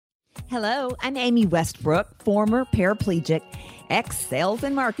Hello, I'm Amy Westbrook, former paraplegic, ex-sales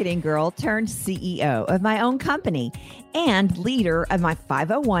and marketing girl turned CEO of my own company and leader of my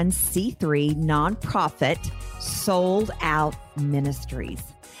 501c3 nonprofit, Sold Out Ministries.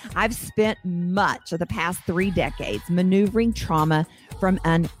 I've spent much of the past 3 decades maneuvering trauma from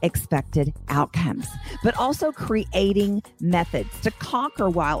unexpected outcomes, but also creating methods to conquer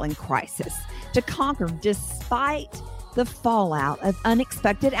while in crisis, to conquer despite the fallout of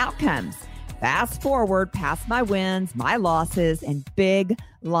unexpected outcomes. Fast forward past my wins, my losses, and big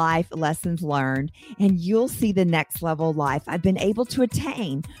life lessons learned, and you'll see the next level life I've been able to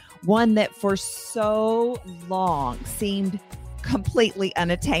attain, one that for so long seemed completely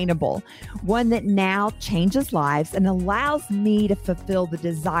unattainable, one that now changes lives and allows me to fulfill the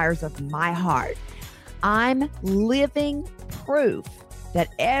desires of my heart. I'm living proof that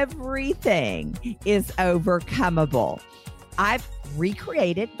everything is overcomable. I've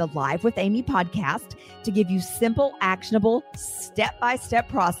recreated the Live with Amy podcast to give you simple, actionable, step-by-step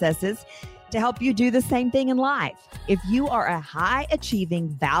processes to help you do the same thing in life. If you are a high-achieving,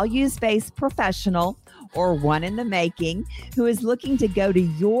 values-based professional or one in the making who is looking to go to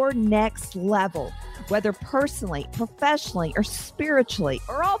your next level, whether personally, professionally, or spiritually,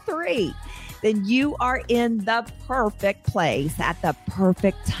 or all three, then you are in the perfect place at the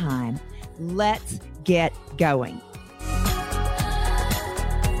perfect time. Let's get going.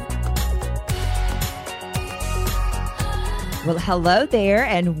 Well, hello there,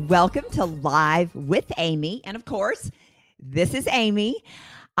 and welcome to Live with Amy. And of course, this is Amy.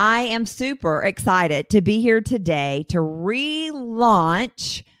 I am super excited to be here today to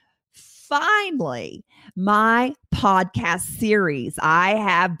relaunch, finally, my podcast series. I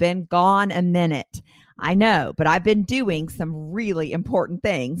have been gone a minute. I know, but I've been doing some really important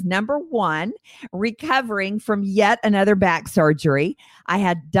things. Number one, recovering from yet another back surgery. I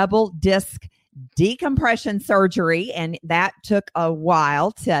had double disc decompression surgery, and that took a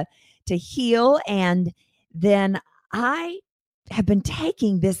while to heal. And then I have been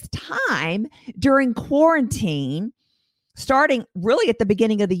taking this time during quarantine, starting really at the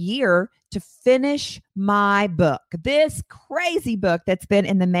beginning of the year, to finish my book, this crazy book that's been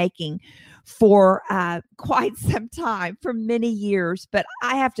in the making for quite some time, for many years. But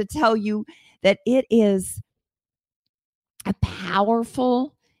I have to tell you that it is a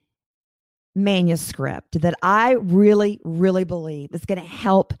powerful manuscript that I really, really believe is going to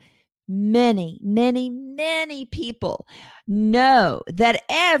help many, many, many people know that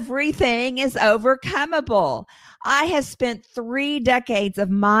everything is overcomable. I have spent 3 decades of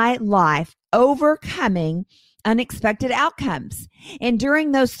my life overcoming unexpected outcomes. And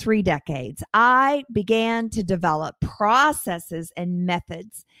during those 3 decades, I began to develop processes and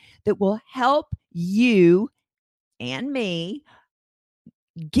methods that will help you and me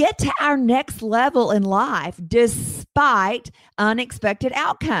get to our next level in life despite unexpected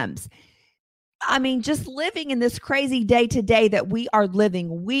outcomes. I mean, just living in this crazy day-to-day that we are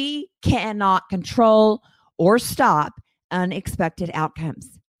living, we cannot control or stop unexpected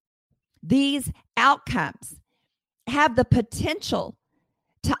outcomes. These outcomes have the potential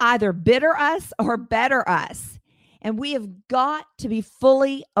to either bitter us or better us. And we have got to be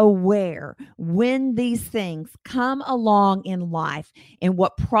fully aware when these things come along in life and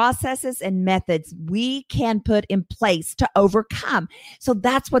what processes and methods we can put in place to overcome. So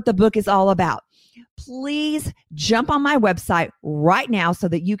that's what the book is all about. Please jump on my website right now so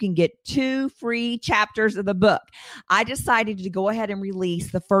that you can get 2 free chapters of the book. I decided to go ahead and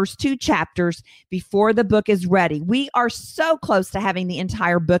release the first 2 chapters before the book is ready. We are so close to having the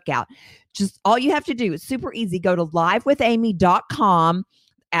entire book out. Just all you have to do is super easy. Go to livewithamy.com.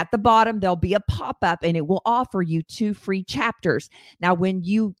 At the bottom, there'll be a pop-up and it will offer you 2 free chapters. Now, when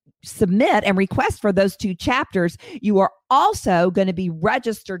you submit and request for those 2 chapters, you are also going to be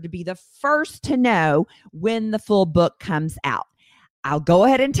registered to be the first to know when the full book comes out. I'll go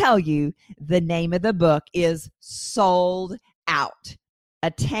ahead and tell you the name of the book is Sold Out.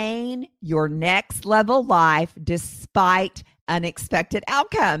 Attain your next level life despite unexpected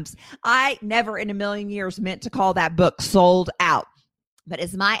outcomes. I never in a million years meant to call that book Sold Out. But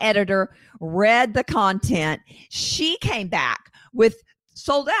as my editor read the content, she came back with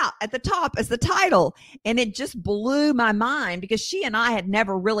Sold Out at the top as the title. And it just blew my mind because she and I had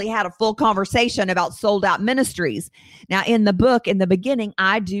never really had a full conversation about Sold Out Ministries. Now, in the book, in the beginning,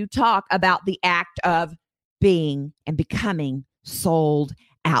 I do talk about the act of being and becoming sold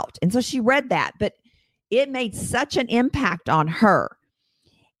out. And so she read that, but it made such an impact on her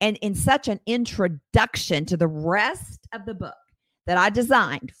and in such an introduction to the rest of the book that I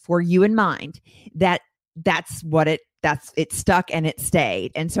designed for you in mind, that it stuck and it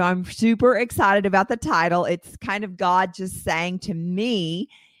stayed. And so I'm super excited about the title. It's kind of God just saying to me,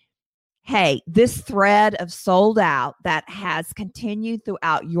 hey, this thread of sold out that has continued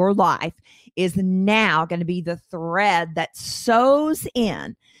throughout your life is now going to be the thread that sews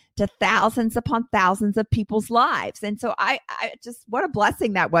in to thousands upon thousands of people's lives. And so I just, what a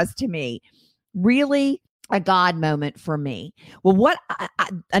blessing that was to me. Really a God moment for me. Well,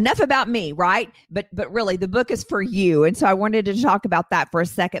 enough about me, right? But really the book is for you. And so I wanted to talk about that for a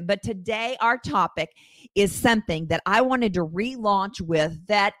second. But today our topic is something that I wanted to relaunch with,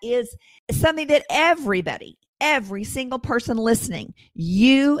 that is something that everybody, every single person listening,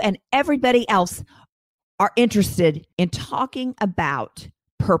 you and everybody else are interested in talking about: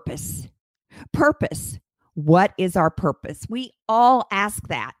 purpose. Purpose. What is our purpose? We all ask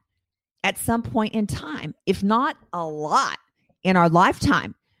that at some point in time, if not a lot in our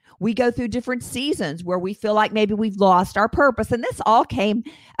lifetime. We go through different seasons where we feel like maybe we've lost our purpose. And this all came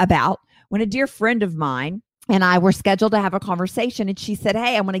about when a dear friend of mine and I were scheduled to have a conversation. And she said,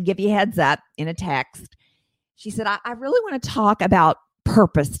 hey, I want to give you a heads up in a text. She said, I really want to talk about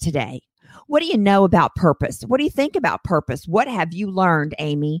purpose today. What do you know about purpose? What do you think about purpose? What have you learned,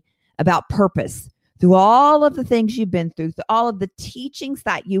 Amy, about purpose through all of the things you've been through all of the teachings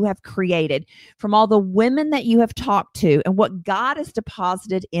that you have created, from all the women that you have talked to, and what God has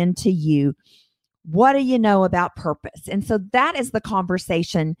deposited into you? What do you know about purpose? And so that is the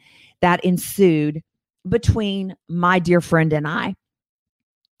conversation that ensued between my dear friend and I.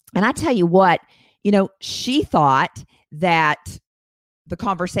 And I tell you what, she thought that the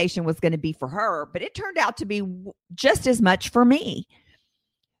conversation was going to be for her, but it turned out to be just as much for me.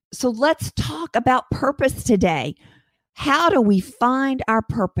 So let's talk about purpose today. How do we find our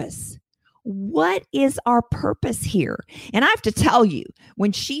purpose? What is our purpose here? And I have to tell you,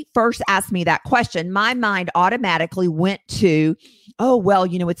 when she first asked me that question, my mind automatically went to, oh, well,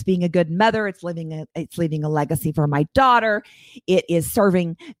 it's being a good mother. It's leaving a legacy for my daughter. It is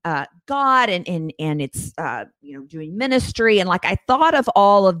serving God, and it's doing ministry. And like, I thought of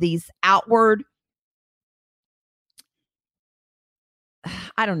all of these outward,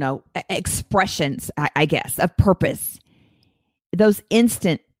 I don't know, expressions, I guess, of purpose. Those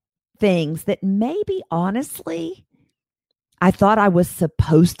instant things that maybe, honestly, I thought I was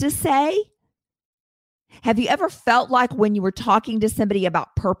supposed to say. Have you ever felt like when you were talking to somebody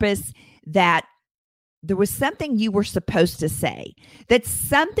about purpose that there was something you were supposed to say? That's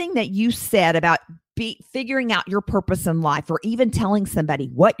something that you said about figuring out your purpose in life, or even telling somebody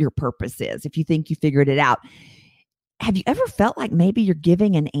what your purpose is if you think you figured it out. Have you ever felt like maybe you're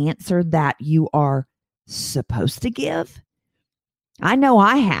giving an answer that you are supposed to give? I know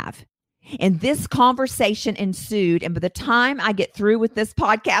I have. And this conversation ensued. And by the time I get through with this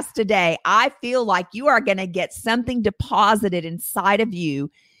podcast today, I feel like you are going to get something deposited inside of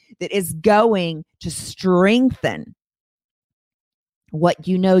you that is going to strengthen what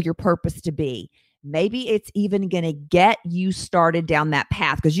you know your purpose to be. Maybe it's even going to get you started down that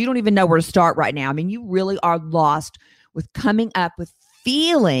path, because you don't even know where to start right now. I mean, you really are lost with coming up with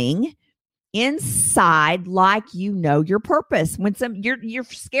feeling inside like you know your purpose, when you're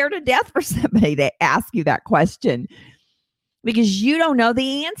scared to death for somebody to ask you that question because you don't know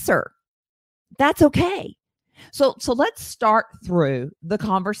the answer. That's okay. So let's start through the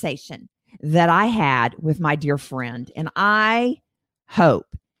conversation that I had with my dear friend, and I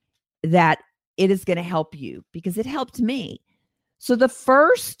hope that it is going to help you, because it helped me. So the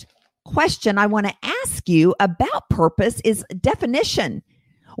first question I want to ask you about purpose is definition.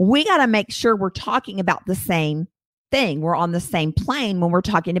 We got to make sure we're talking about the same thing. We're on the same plane when we're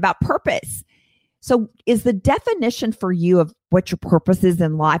talking about purpose. So is the definition for you of what your purpose is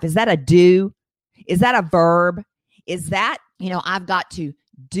in life, is that a do? Is that a verb? Is that, I've got to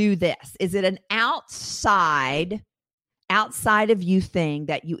do this? Is it an outside of you thing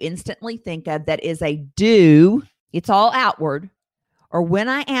that you instantly think of that is a do? It's all outward. Or when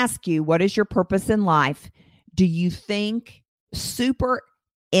I ask you, what is your purpose in life? Do you think super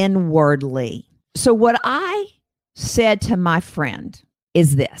inwardly? So what I said to my friend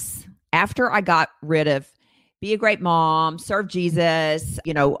is this: after I got rid of be a great mom, serve Jesus,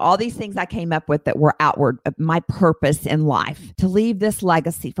 all these things I came up with that were outward, my purpose in life, to leave this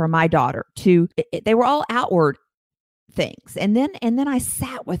legacy for my daughter, they were all outward things. And then I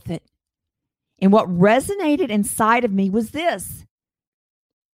sat with it. And what resonated inside of me was this: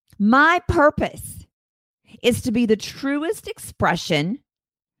 my purpose is to be the truest expression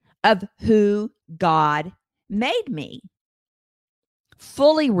of who God made me.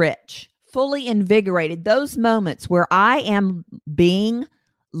 Fully rich, fully invigorated. Those moments where I am being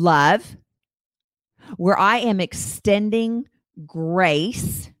love, where I am extending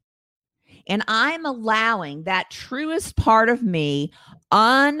grace and I'm allowing that truest part of me,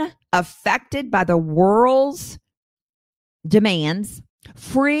 unaffected by the world's demands,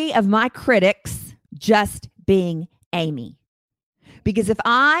 free of my critics, just being Amy. Because if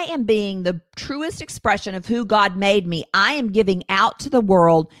I am being the truest expression of who God made me, I am giving out to the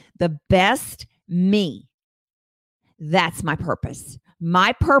world the best me. That's my purpose.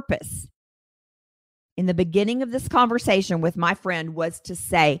 My purpose in the beginning of this conversation with my friend was to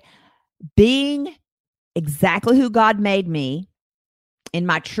say, being exactly who God made me in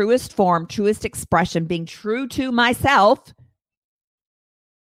my truest form, truest expression, being true to myself,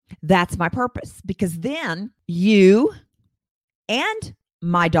 that's my purpose. Because then you and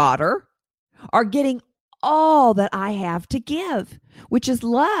my daughter are getting all that I have to give, which is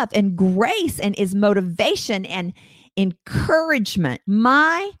love and grace and is motivation and encouragement.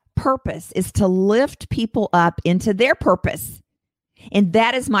 My purpose is to lift people up into their purpose. And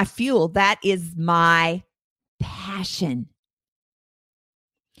that is my fuel. That is my passion.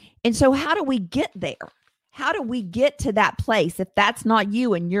 And so how do we get there? How do we get to that place if that's not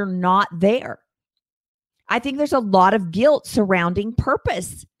you and you're not there? I think there's a lot of guilt surrounding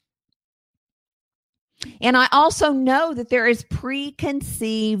purpose. And I also know that there is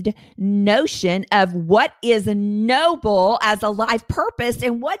preconceived notion of what is noble as a life purpose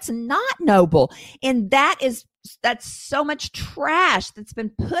and what's not noble. And that's so much trash that's been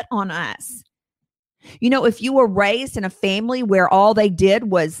put on us. You know, if you were raised in a family where all they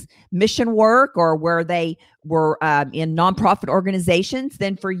did was mission work or where they were in nonprofit organizations,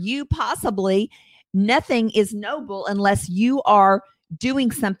 then for you, possibly nothing is noble unless you are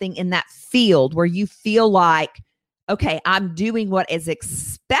doing something in that field where you feel like, okay, I'm doing what is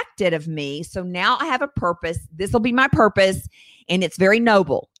expected of me. So now I have a purpose. This will be my purpose. And it's very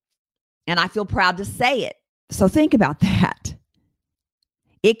noble. And I feel proud to say it. So think about that.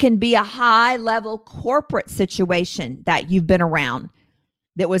 It can be a high level corporate situation that you've been around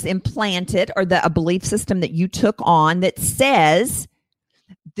that was implanted or a belief system that you took on that says,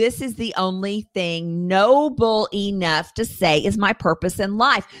 this is the only thing noble enough to say is my purpose in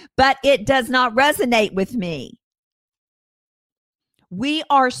life, but it does not resonate with me. We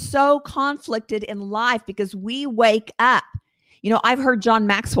are so conflicted in life because we wake up. You know, I've heard John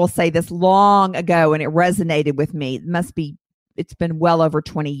Maxwell say this long ago and it resonated with me. It's been well over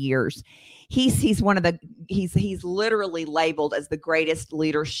 20 years. He's literally labeled as the greatest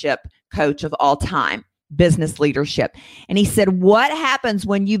leadership coach of all time. Business leadership. And he said, what happens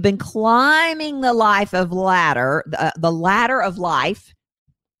when you've been climbing the ladder of life,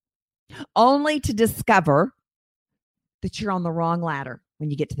 only to discover that you're on the wrong ladder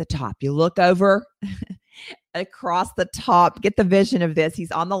when you get to the top? You look over across the top, get the vision of this.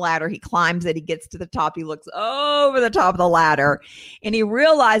 He's on the ladder. He climbs it. He gets to the top. He looks over the top of the ladder and he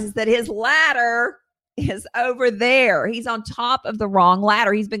realizes that his ladder is over there. He's on top of the wrong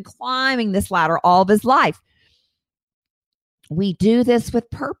ladder. He's been climbing this ladder all of his life. We do this with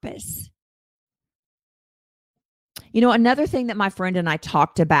purpose. You know, another thing that my friend and I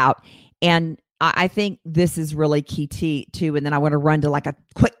talked about, and I think this is really key too, and then I want to run to like a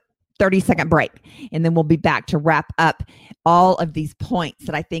quick 30-second break, and then we'll be back to wrap up all of these points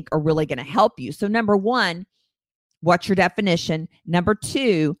that I think are really going to help you. So number one, what's your definition? Number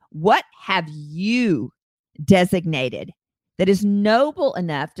two, what have you designated that is noble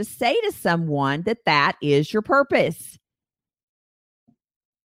enough to say to someone that that is your purpose?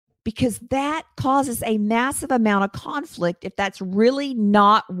 Because that causes a massive amount of conflict if that's really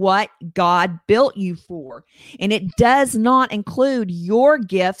not what God built you for. And it does not include your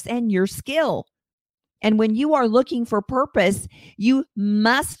gifts and your skill. And when you are looking for purpose, you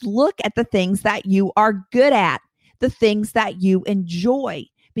must look at the things that you are good at, the things that you enjoy,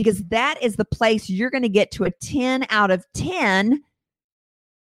 because that is the place you're going to get to a 10 out of 10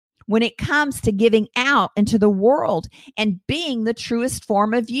 when it comes to giving out into the world and being the truest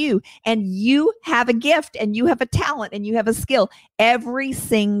form of you. And you have a gift and you have a talent and you have a skill. Every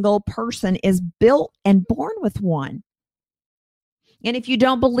single person is built and born with one. And if you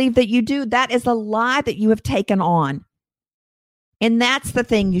don't believe that you do, that is a lie that you have taken on. And that's the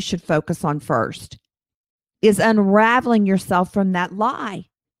thing you should focus on first, is unraveling yourself from that lie.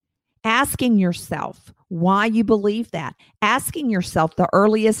 Asking yourself why you believe that. Asking yourself the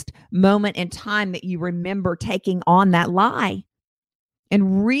earliest moment in time that you remember taking on that lie.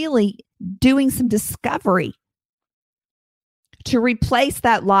 And really doing some discovery to replace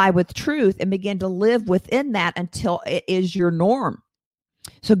that lie with truth and begin to live within that until it is your norm.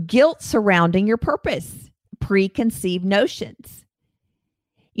 So guilt surrounding your purpose, preconceived notions.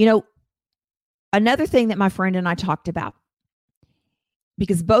 You know, Another thing that my friend and I talked about,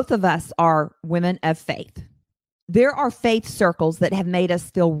 because both of us are women of faith, there are faith circles that have made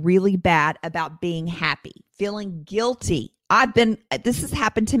us feel really bad about being happy, feeling guilty. This has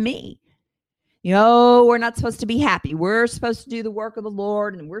happened to me. We're not supposed to be happy. We're supposed to do the work of the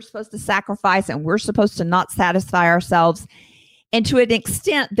Lord, and we're supposed to sacrifice, and we're supposed to not satisfy ourselves. And to an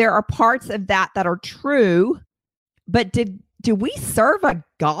extent, there are parts of that are true. But do we serve a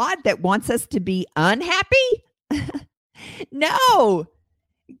God that wants us to be unhappy? No.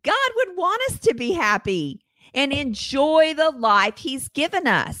 God would want us to be happy and enjoy the life He's given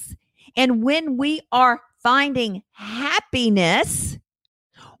us. And when we are finding happiness,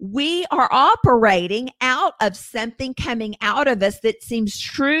 we are operating out of something coming out of us that seems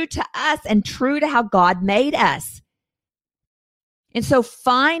true to us and true to how God made us. And so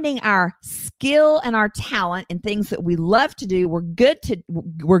finding our skill and our talent and things that we love to do, we're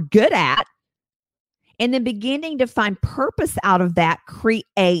good at, and then beginning to find purpose out of that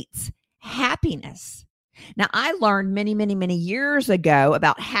creates happiness. Now, I learned many, many, many years ago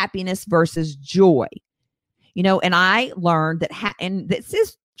about happiness versus joy. And I learned that, and this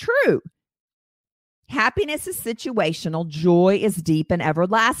is true. Happiness is situational. Joy is deep and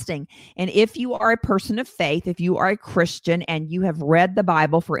everlasting. And if you are a person of faith, if you are a Christian and you have read the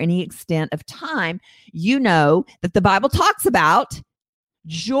Bible for any extent of time, you know that the Bible talks about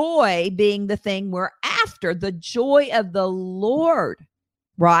joy being the thing we're after. The joy of the Lord,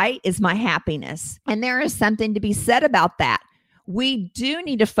 right, is my happiness. And there is something to be said about that. We do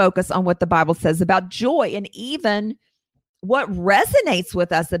need to focus on what the Bible says about joy and even what resonates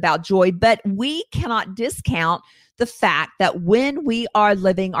with us about joy, but we cannot discount the fact that when we are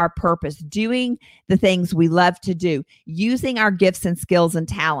living our purpose, doing the things we love to do, using our gifts and skills and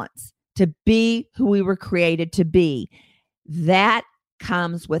talents to be who we were created to be, that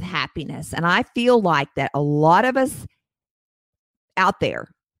comes with happiness. And I feel like that a lot of us out there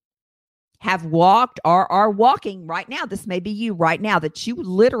have walked or are walking right now. This may be you right now, that you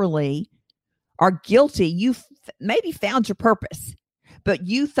literally are guilty. You maybe found your purpose, but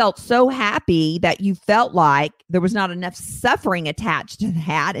you felt so happy that you felt like there was not enough suffering attached to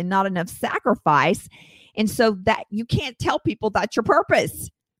that and not enough sacrifice. And so that you can't tell people that's your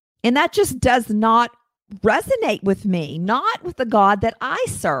purpose. And that just does not resonate with me, not with the God that I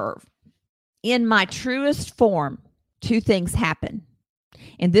serve. In my truest form, two things happen.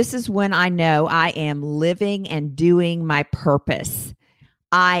 And this is when I know I am living and doing my purpose.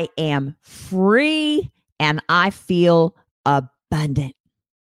 I am free and I feel abundant.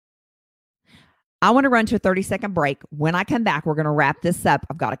 I want to run to a 30-second break. When I come back, we're going to wrap this up.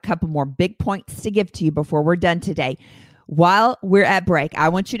 I've got a couple more big points to give to you before we're done today. While we're at break, I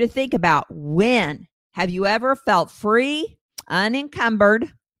want you to think about, when have you ever felt free,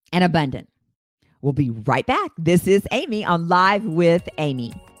 unencumbered, and abundant? We'll be right back. This is Amy on Live with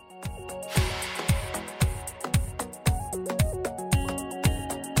Amy.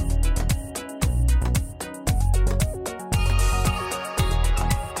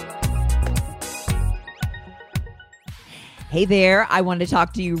 Hey there, I wanted to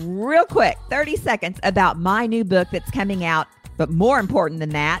talk to you real quick, 30 seconds, about my new book that's coming out. But more important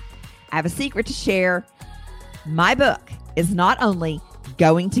than that, I have a secret to share. My book is not only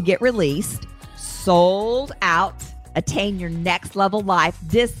going to get released, sold out, attain your next level life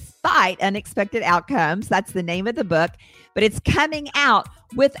despite unexpected outcomes. That's the name of the book. But it's coming out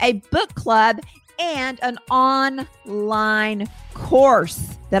with a book club and an online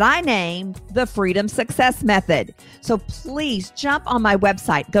course that I named the Freedom Success Method. So please jump on my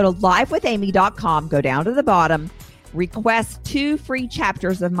website, go to livewithamy.com, go down to the bottom, request 2 free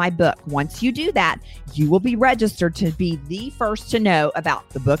chapters of my book. Once you do that, you will be registered to be the first to know about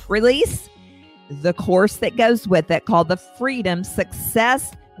the book release, the course that goes with it called the Freedom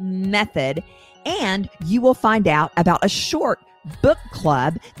Success Method, and you will find out about a short book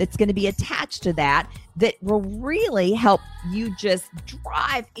club that's going to be attached to that will really help you just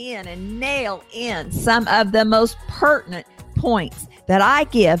drive in and nail in some of the most pertinent points that I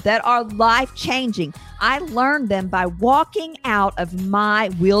give that are life-changing. I learned them by walking out of my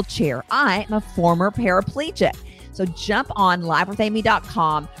wheelchair. I am a former paraplegic. So jump on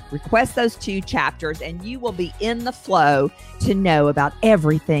livewithamy.com, request those 2 chapters, and you will be in the flow to know about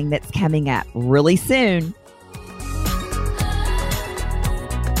everything that's coming up really soon.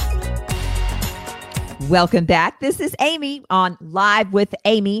 Welcome back. This is Amy on Live with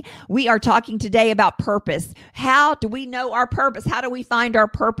Amy. We are talking today about purpose. How do we know our purpose? How do we find our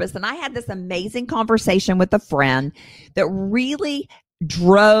purpose? And I had this amazing conversation with a friend that really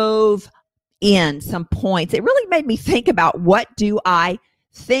drove in some points. It really made me think about, what do I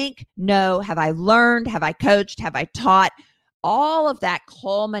think, know, have I learned, have I coached, have I taught? All of that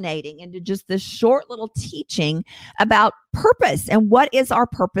culminating into just this short little teaching about purpose and what is our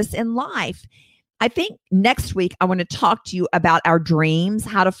purpose in life. I think next week I want to talk to you about our dreams,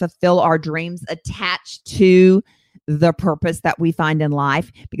 how to fulfill our dreams attached to the purpose that we find in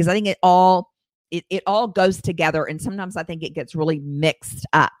life, because I think it all goes together, and sometimes I think it gets really mixed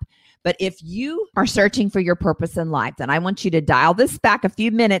up. But if you are searching for your purpose in life, then I want you to dial this back a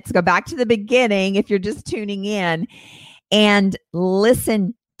few minutes, go back to the beginning if you're just tuning in, and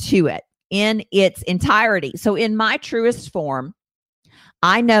listen to it in its entirety. So in my truest form,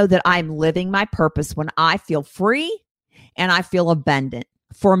 I know that I'm living my purpose when I feel free and I feel abundant.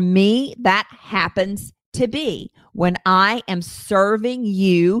 For me, that happens to be when I am serving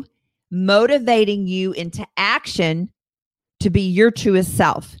you, motivating you into action to be your truest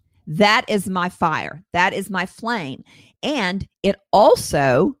self. That is my fire. That is my flame. And it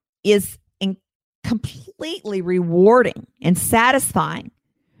also is completely rewarding and satisfying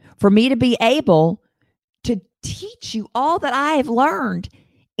for me to be able to teach you all that I have learned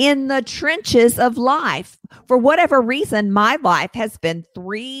in the trenches of life. For whatever reason, my life has been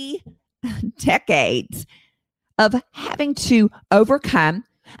 3 decades of having to overcome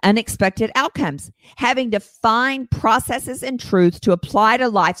unexpected outcomes, having to find processes and truths to apply to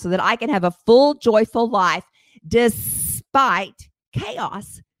life so that I can have a full, joyful life despite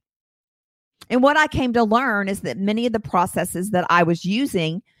chaos. And what I came to learn is that many of the processes that I was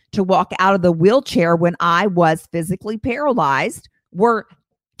using to walk out of the wheelchair when I was physically paralyzed were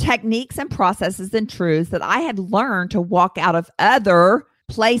techniques and processes and truths that I had learned to walk out of other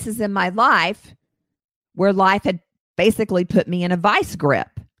places in my life where life had basically put me in a vice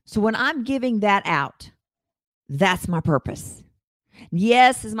grip. So when I'm giving that out, that's my purpose.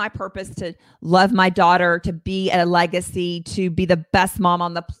 Yes, is my purpose to love my daughter, to be a legacy, to be the best mom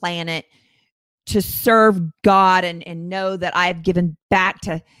on the planet, to serve God and know that I've given back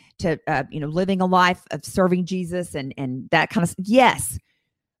to living a life of serving Jesus and that kind of stuff. Yes,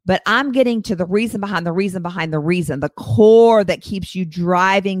 but I'm getting to the reason behind the reason behind the reason, the core that keeps you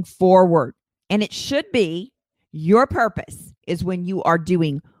driving forward. And it should be your purpose is when you are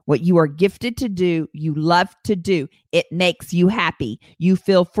doing what you are gifted to do, you love to do. It makes you happy. You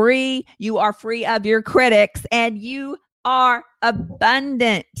feel free. You are free of your critics and you are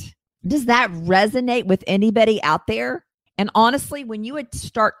abundant. Does that resonate with anybody out there? And honestly, when you would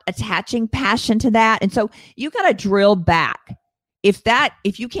start attaching passion to that, and so you got to drill back. If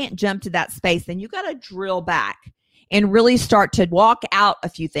you can't jump to that space, then you got to drill back and really start to walk out a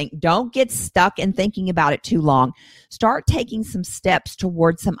few things. Don't get stuck in thinking about it too long. Start taking some steps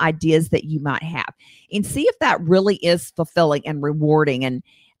towards some ideas that you might have and see if that really is fulfilling and rewarding. And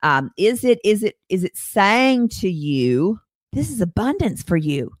is it saying to you, this is abundance for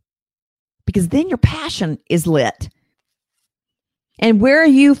you? Because then your passion is lit. And where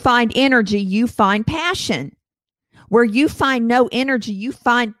you find energy, you find passion. Where you find no energy, you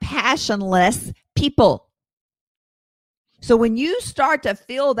find passionless people. So when you start to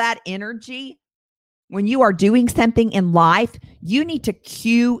feel that energy, when you are doing something in life, you need to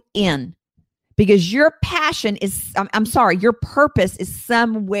cue in because your passion is, your purpose is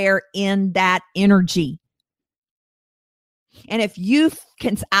somewhere in that energy. And if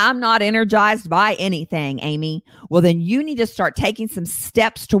I'm not energized by anything, Amy, well, then you need to start taking some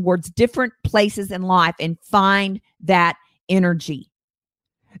steps towards different places in life and find that energy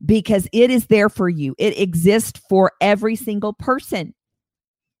because it is there for you. It exists for every single person.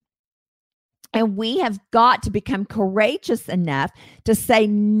 And we have got to become courageous enough to say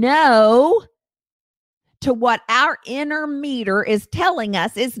no to what our inner meter is telling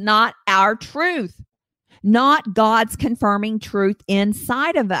us is not our truth. Not God's confirming truth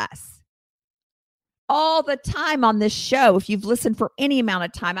inside of us. All the time on this show, if you've listened for any amount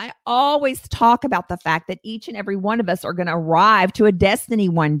of time, I always talk about the fact that each and every one of us are going to arrive to a destiny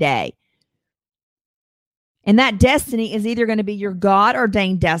one day. And that destiny is either going to be your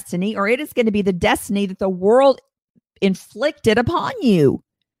God-ordained destiny or it is going to be the destiny that the world inflicted upon you.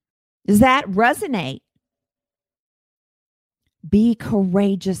 Does that resonate? Be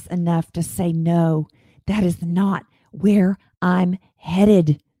courageous enough to say no. That is not where I'm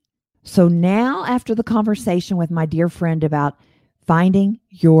headed. So now, after the conversation with my dear friend about finding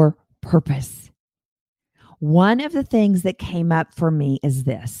your purpose, one of the things that came up for me is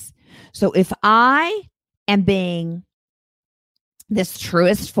this. So if I am being this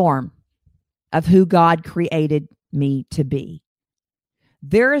truest form of who God created me to be,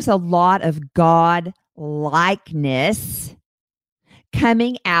 there is a lot of God likeness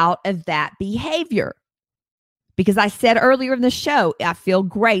coming out of that behavior. Because I said earlier in the show, I feel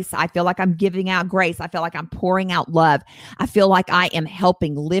grace. I feel like I'm giving out grace. I feel like I'm pouring out love. I feel like I am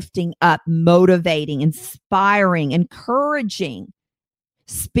helping, lifting up, motivating, inspiring, encouraging,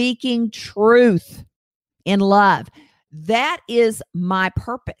 speaking truth in love. That is my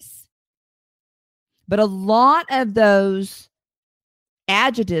purpose. But a lot of those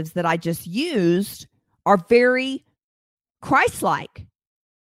adjectives that I just used are very Christ-like.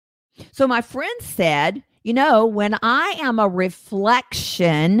 So my friend said, when I am a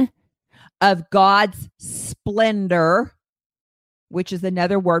reflection of God's splendor, which is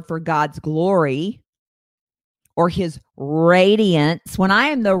another word for God's glory or his radiance, when I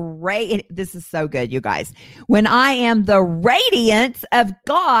am this is so good, you guys. When I am the radiance of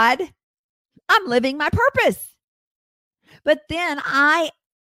God, I'm living my purpose. But then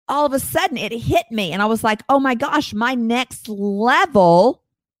all of a sudden it hit me and I was like, oh my gosh, my next level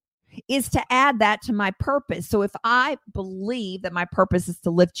is to add that to my purpose. So if I believe that my purpose is to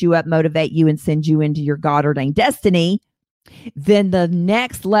lift you up, motivate you, and send you into your God-ordained destiny, then the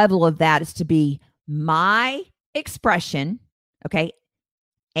next level of that is to be my expression, okay?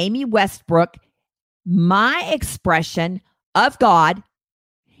 Amy Westbrook, my expression of God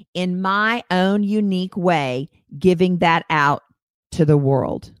in my own unique way, giving that out to the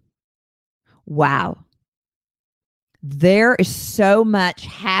world. Wow. There is so much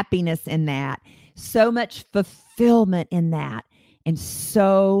happiness in that, so much fulfillment in that, and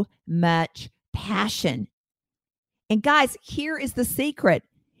so much passion. And guys, here is the secret.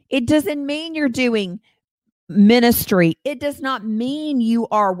 It doesn't mean you're doing ministry. It does not mean you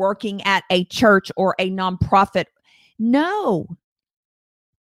are working at a church or a nonprofit. No.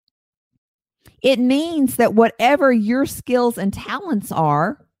 It means that whatever your skills and talents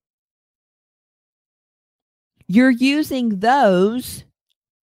are, you're using those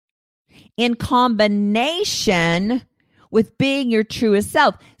in combination with being your truest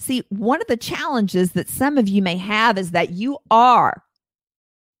self. See, one of the challenges that some of you may have is that you are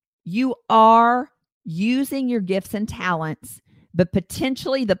using your gifts and talents, but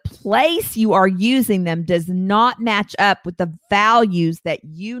potentially the place you are using them does not match up with the values that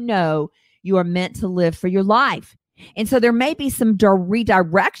you are meant to live for your life. And so there may be some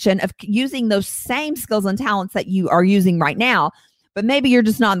redirection of using those same skills and talents that you are using right now, but maybe you're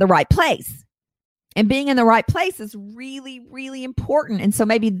just not in the right place. And being in the right place is really, really important. And so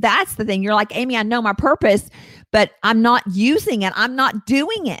maybe that's the thing. You're like, Amy, I know my purpose, but I'm not using it. I'm not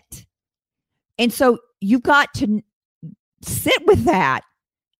doing it. And so you've got to sit with that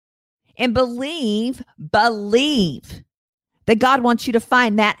and believe that God wants you to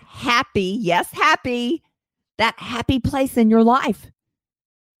find that happy place in your life.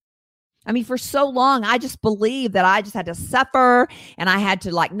 I mean, for so long, I just believed that I just had to suffer and I had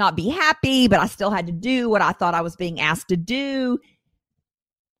to not be happy, but I still had to do what I thought I was being asked to do.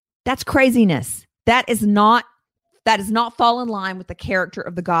 That's craziness. That does not fall in line with the character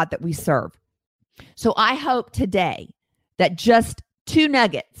of the God that we serve. So I hope today that just 2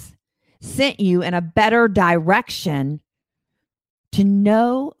 nuggets sent you in a better direction to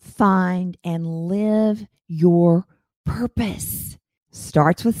know, find, and live your purpose.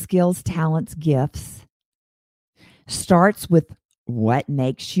 Starts with skills, talents, gifts. Starts with what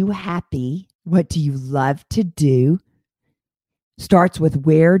makes you happy. What do you love to do? Starts with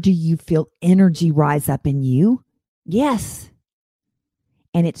where do you feel energy rise up in you? Yes.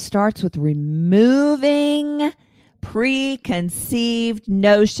 And it starts with removing preconceived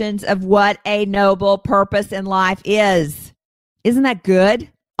notions of what a noble purpose in life is. Isn't that good?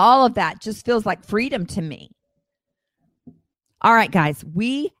 All of that just feels like freedom to me. All right, guys,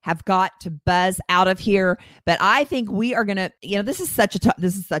 we have got to buzz out of here, but I think we are going to, this is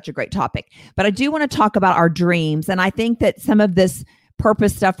such a great topic, but I do want to talk about our dreams. And I think that some of this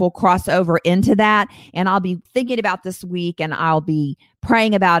purpose stuff will cross over into that. And I'll be thinking about this week and I'll be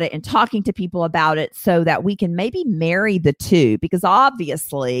praying about it and talking to people about it so that we can maybe marry the two, because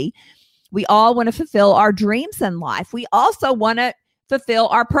obviously we all want to fulfill our dreams in life. We also want to fulfill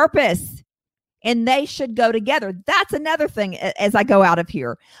our purpose. And they should go together. That's another thing as I go out of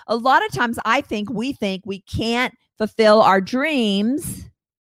here. A lot of times we think we can't fulfill our dreams,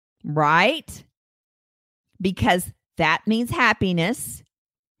 right? Because that means happiness.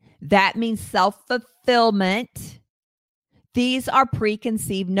 That means self-fulfillment. These are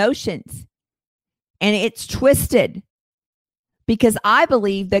preconceived notions. And it's twisted. Because I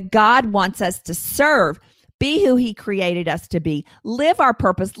believe that God wants us to serve, be who he created us to be, live our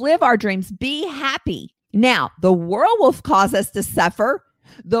purpose, live our dreams, be happy. Now, the world will cause us to suffer.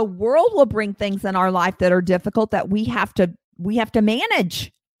 The world will bring things in our life that are difficult that we have to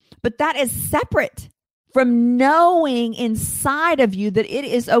manage. But that is separate. from knowing inside of you that it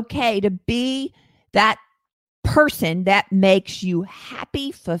is okay to be that person that makes you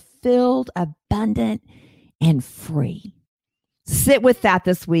happy, fulfilled, abundant, and free. Sit with that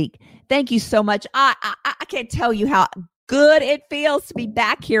this week. Thank you so much. I can't tell you how good it feels to be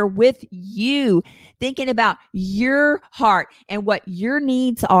back here with you, thinking about your heart and what your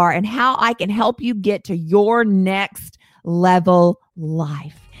needs are and how I can help you get to your next level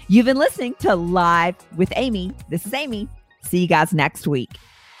life. You've been listening to Live with Amy. This is Amy. See you guys next week.